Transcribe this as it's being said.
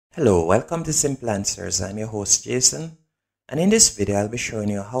Hello, welcome to Simple Answers. I'm your host Jason, and in this video I'll be showing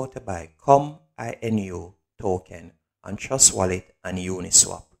you how to buy cuminu token on Trust Wallet and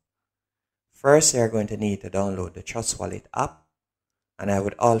Uniswap. First, you're going to need to download the Trust Wallet app, and I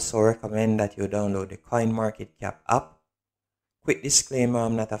would also recommend that you download the CoinMarketCap app. Quick disclaimer,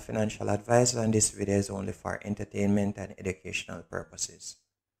 I'm not a financial advisor and this video is only for entertainment and educational purposes.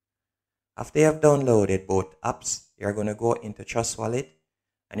 After you have downloaded both apps, you're going to go into Trust Wallet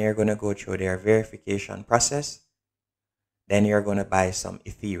and you're going to go through their verification process. Then you're going to buy some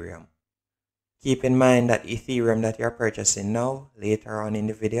Ethereum. Keep in mind that Ethereum that you're purchasing now, later on in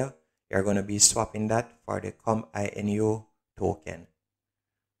the video, you're going to be swapping that for the cuminu token.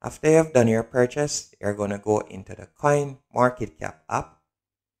 After you have done your purchase, you're going to go into the CoinMarketCap app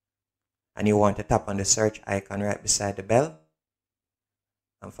and you want to tap on the search icon right beside the bell.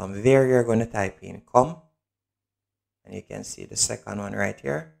 And from there, you're going to type in cum. And you can see the second one right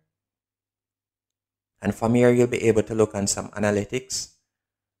here. And from here, you'll be able to look on some analytics.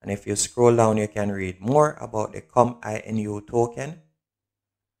 And if you scroll down, you can read more about the cuminu token.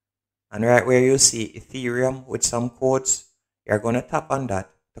 And right where you see Ethereum with some codes, you're going to tap on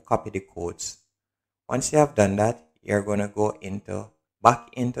that to copy the codes. Once you have done that, you're going to go back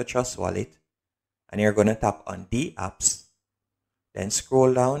into Trust Wallet. And you're going to tap on the apps. Then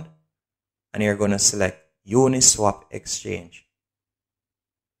scroll down. And you're going to select Uniswap Exchange.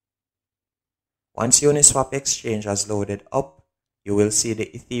 Once Uniswap Exchange has loaded up, you will see the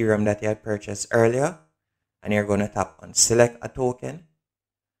Ethereum that you had purchased earlier, and you're going to tap on select a token,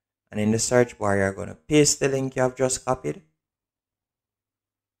 and in the search bar you're going to paste the link you have just copied.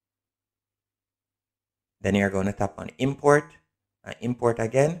 Then you're going to tap on import and import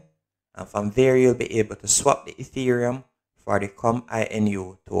again, and from there you'll be able to swap the Ethereum for the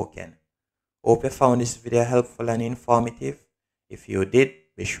cuminu token. Hope you found this video helpful and informative. If you did,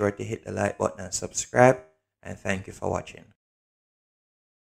 be sure to hit the like button and subscribe, and thank you for watching.